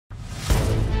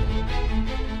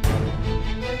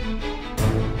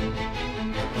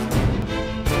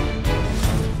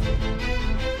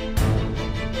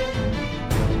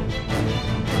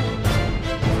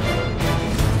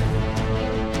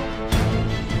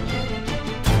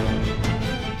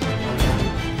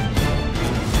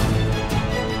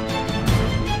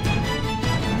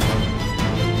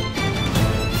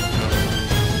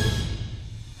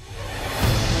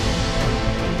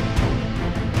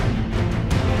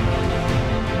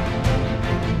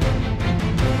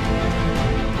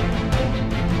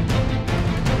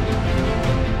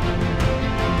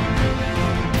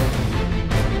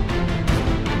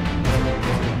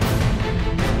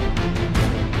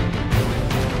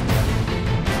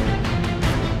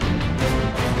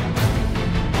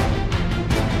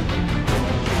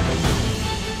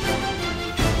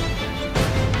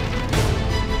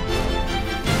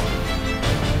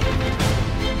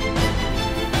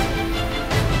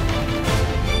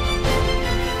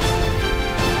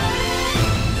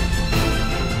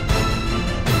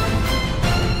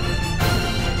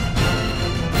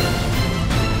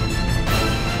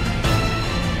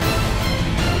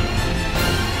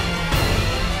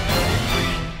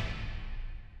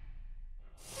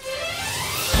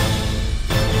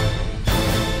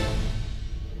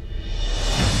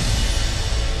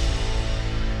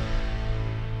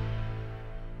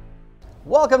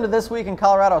Welcome to This Week in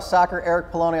Colorado Soccer.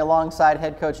 Eric Poloni alongside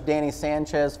head coach Danny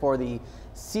Sanchez for the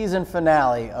season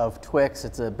finale of TWICS.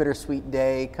 It's a bittersweet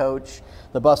day, Coach.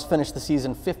 The Buffs finished the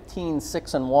season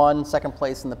 15-6-1, second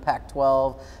place in the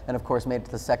Pac-12, and of course made it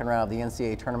to the second round of the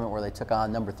NCAA tournament where they took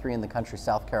on number 3 in the country,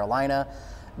 South Carolina.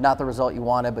 Not the result you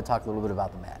wanted, but talk a little bit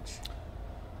about the match.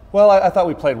 Well, I thought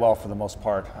we played well for the most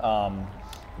part.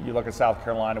 You look at South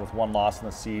Carolina with one loss in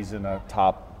the season, a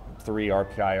top 3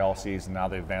 RPI all season. Now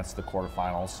they advanced to the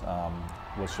quarterfinals,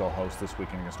 which they'll host this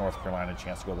weekend against North Carolina, a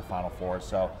chance to go to the Final Four.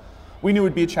 So we knew it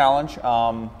would be a challenge.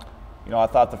 I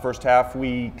thought the first half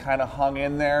we kind of hung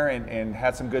in there and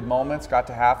had some good moments, got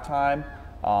to halftime.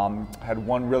 Had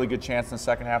one really good chance in the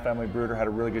second half. Emily Bruder had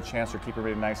a really good chance. Her keeper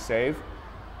made a nice save.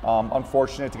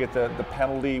 Unfortunate to get the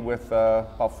penalty with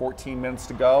about 14 minutes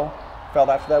to go. Felt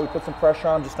after that we put some pressure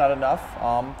on, just not enough.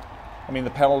 The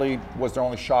penalty was their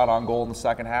only shot on goal in the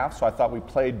second half, so I thought we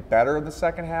played better in the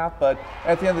second half, but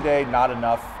at the end of the day, not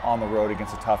enough on the road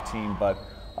against a tough team. But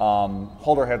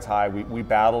hold our heads high. We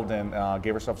battled and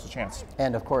gave ourselves a chance.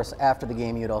 And of course, after the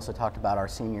game, you had also talked about our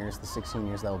seniors, the 6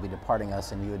 seniors that will be departing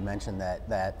us, and you had mentioned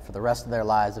that for the rest of their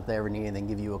lives, if they ever need anything,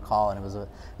 give you a call. And it was a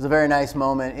very nice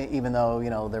moment, even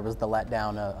though there was the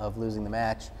letdown of losing the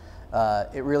match.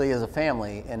 It really is a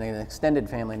family and an extended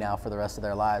family now for the rest of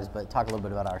their lives. But talk a little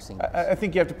bit about our seniors. I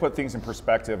think you have to put things in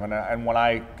perspective, and when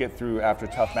I get through after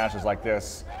tough matches like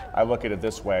this, I look at it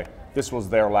this way. This was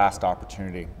their last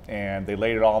opportunity, and they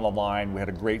laid it all on the line. We had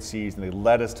a great season. They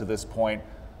led us to this point.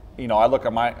 I look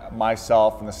at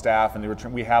myself and the staff,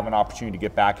 and we have an opportunity to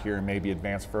get back here and maybe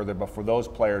advance further. But for those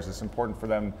players, it's important for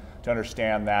them to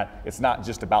understand that it's not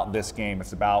just about this game.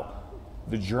 It's about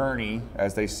the journey,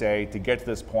 as they say, to get to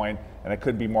this point, and I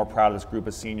couldn't be more proud of this group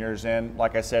of seniors. And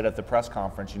like I said at the press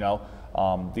conference,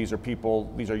 these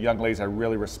are young ladies I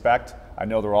really respect. I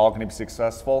know they're all going to be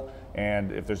successful,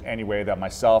 and if there's any way that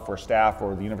myself or staff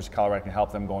or the University of Colorado can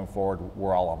help them going forward,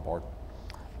 we're all on board.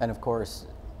 And of course,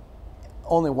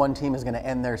 only one team is going to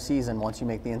end their season once you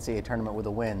make the NCAA tournament with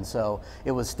a win. So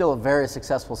it was still a very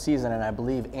successful season, and I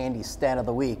believe Andy's stat of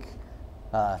the week,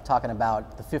 talking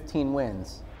about the 15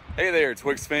 wins. Hey there,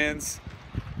 TWICS fans.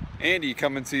 Andy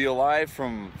coming to you live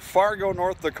from Fargo,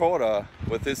 North Dakota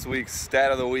with this week's Stat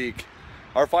of the Week.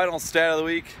 Our final Stat of the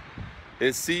Week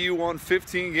is CU won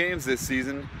 15 games this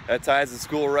season. That ties the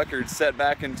school record set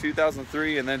back in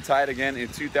 2003 and then tied again in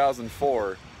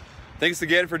 2004. Thanks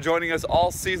again for joining us all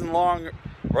season long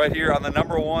right here on the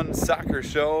 #1 soccer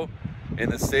show in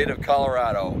the state of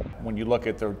Colorado. When you look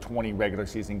at the 20 regular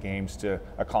season games, to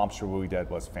accomplish what we did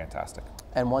was fantastic.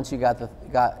 And once you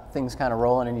got things kind of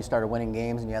rolling and you started winning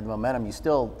games and you had the momentum,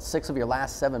 6 of your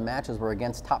last 7 matches were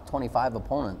against top 25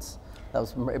 opponents. That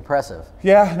was impressive.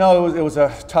 Yeah, no, it was a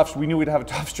tough. We knew we'd have a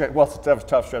tough stretch. Well, it's a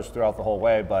tough stretch throughout the whole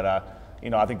way, but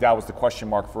I think that was the question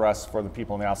mark for us, for the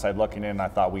people on the outside looking in. I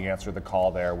thought we answered the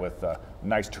call there with a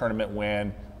nice tournament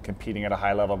win, competing at a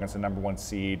high level against the #1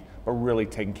 seed, but really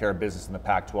taking care of business in the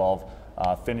Pac-12,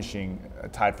 finishing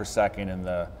tied for second in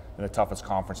the toughest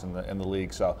conference in the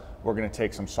league. So we're going to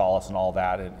take some solace in all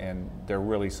that, and there are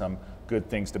really some good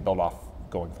things to build off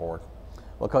going forward.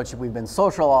 Well, Coach, we've been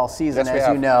social all season, as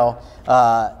you know.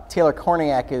 Taylor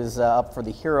Korniak is up for the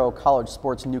Hero College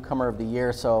Sports Newcomer of the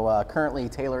Year. So currently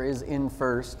Taylor is in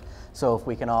first. So if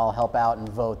we can all help out and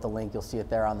vote, the link, you'll see it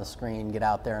there on the screen. Get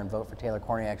out there and vote for Taylor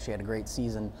Korniak. She had a great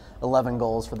season, 11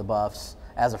 goals for the Buffs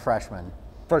as a freshman.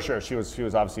 For sure, she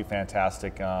was obviously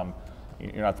fantastic.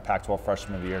 You're not the Pac-12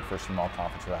 Freshman of the Year, first in all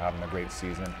conference, without having a great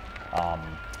season.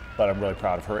 But I'm really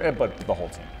proud of her, but the whole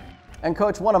team. And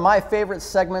Coach, one of my favorite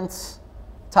segments,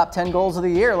 top 10 goals of the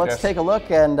year. Let's take a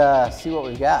look and see what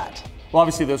we've got. Well,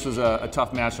 obviously this was a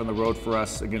tough match on the road for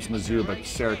us against Mizzou, but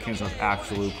Sarah Kinsler's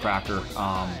absolute cracker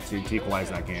to equalize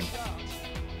that game.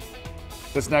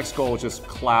 This next goal was just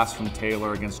class from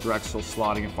Taylor against Drexel,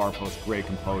 slotting at far post, great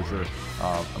composure,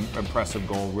 impressive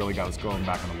goal, really got us going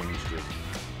back on the winning streak.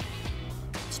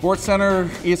 Sports Center,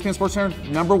 ESPN Sports Center,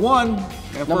 #1,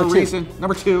 and for a reason.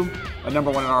 #2,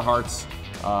 #1 in our hearts.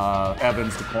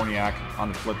 Evans to Korniak on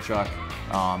the flip chuck,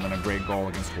 and a great goal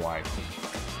against Hawaii.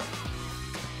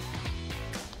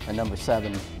 And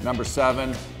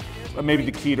 #7, maybe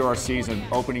the key to our season.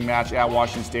 Opening match at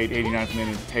Washington State, 89th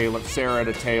minute. Sarah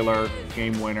to Taylor,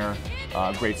 game winner.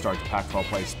 Great start to Pac-12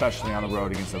 play, especially on the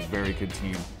road against a very good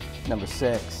team.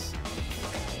 #6,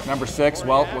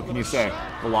 well, what can you say?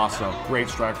 Veloso, great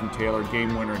strike from Taylor,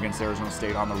 game winner against Arizona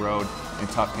State on the road in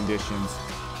tough conditions.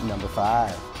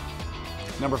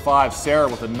 #5, Sarah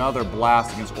with another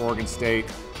blast against Oregon State.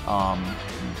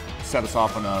 Set us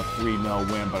off on a 3-0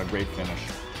 win, but a great finish.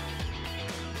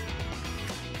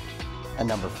 And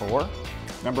 #4?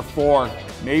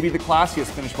 maybe the classiest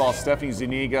finish ball, Stephanie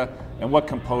Zuniga, and what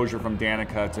composure from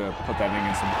Danica to put that in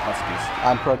against the Huskies.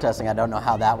 I'm protesting. I don't know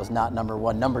how that was not number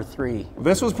one. Number 3.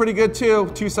 This was pretty good too.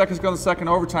 2 seconds ago in the second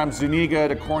overtime, Zuniga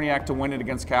to Korniak to win it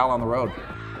against Cal on the road.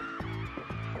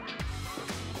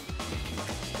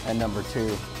 And number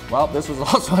 2. Well, this was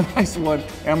also a nice one.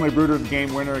 Emily Bruder, the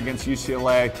game winner against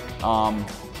UCLA.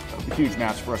 A huge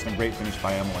match for us and a great finish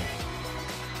by Emily.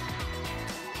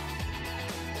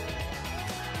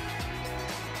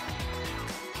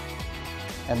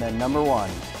 And then number 1.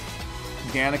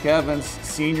 Danica Evans,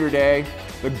 senior day.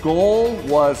 The goal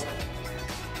was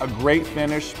a great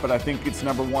finish, but I think it's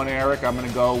number 1, Eric, I'm going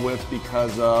to go with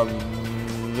because of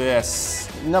this.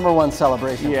 Number 1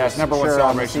 celebration. Yes, number 1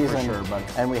 celebration for sure. But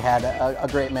and we had a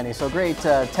great many. So great,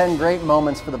 10 great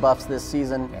moments for the Buffs this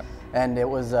season. Yep. And it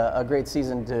was a great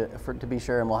season to be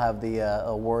sure, and we'll have the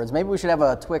awards. Maybe we should have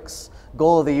a TWICS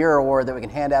Goal of the Year award that we can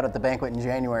hand out at the banquet in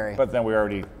January. But then we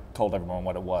already told everyone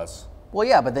what it was. Well,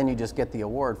 yeah, but then you just get the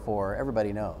award for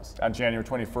everybody knows. On January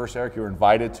 21st, Eric, you were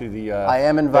invited to the I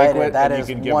am invited. banquet, that and is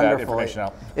you can give wonderful. that information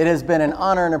out. It has been an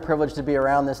honor and a privilege to be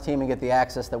around this team and get the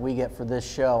access that we get for this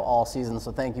show all season. So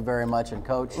thank you very much, and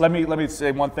Coach. Let me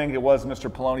say one thing. It was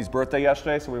Mr. Poloni's birthday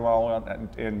yesterday, so we were all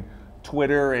in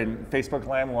Twitter and Facebook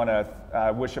land. We want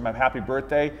to wish him a happy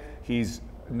birthday. He's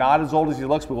not as old as he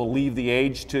looks. We will leave the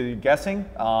age to guessing.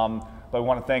 But I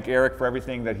want to thank Eric for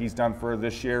everything that he's done for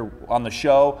this year on the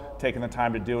show, taking the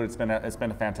time to do it. It's been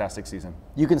a fantastic season.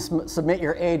 You can submit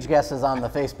your age guesses on the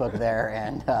Facebook there,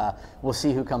 and we'll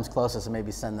see who comes closest and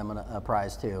maybe send them a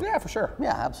prize too. Yeah, for sure.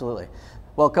 Yeah, absolutely.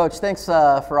 Well, Coach, thanks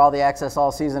for all the access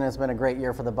all season. It's been a great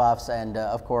year for the Buffs, and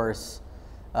of course,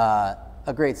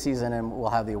 a great season, and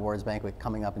we'll have the awards banquet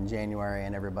coming up in January,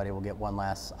 and everybody will get one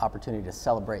last opportunity to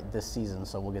celebrate this season.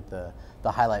 So we'll get the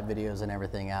highlight videos and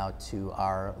everything out to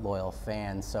our loyal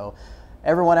fans. So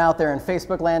everyone out there in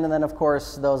Facebook land, and then of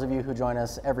course those of you who join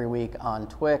us every week on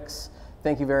TWICS,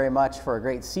 thank you very much for a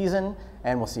great season,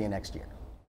 and we'll see you next year.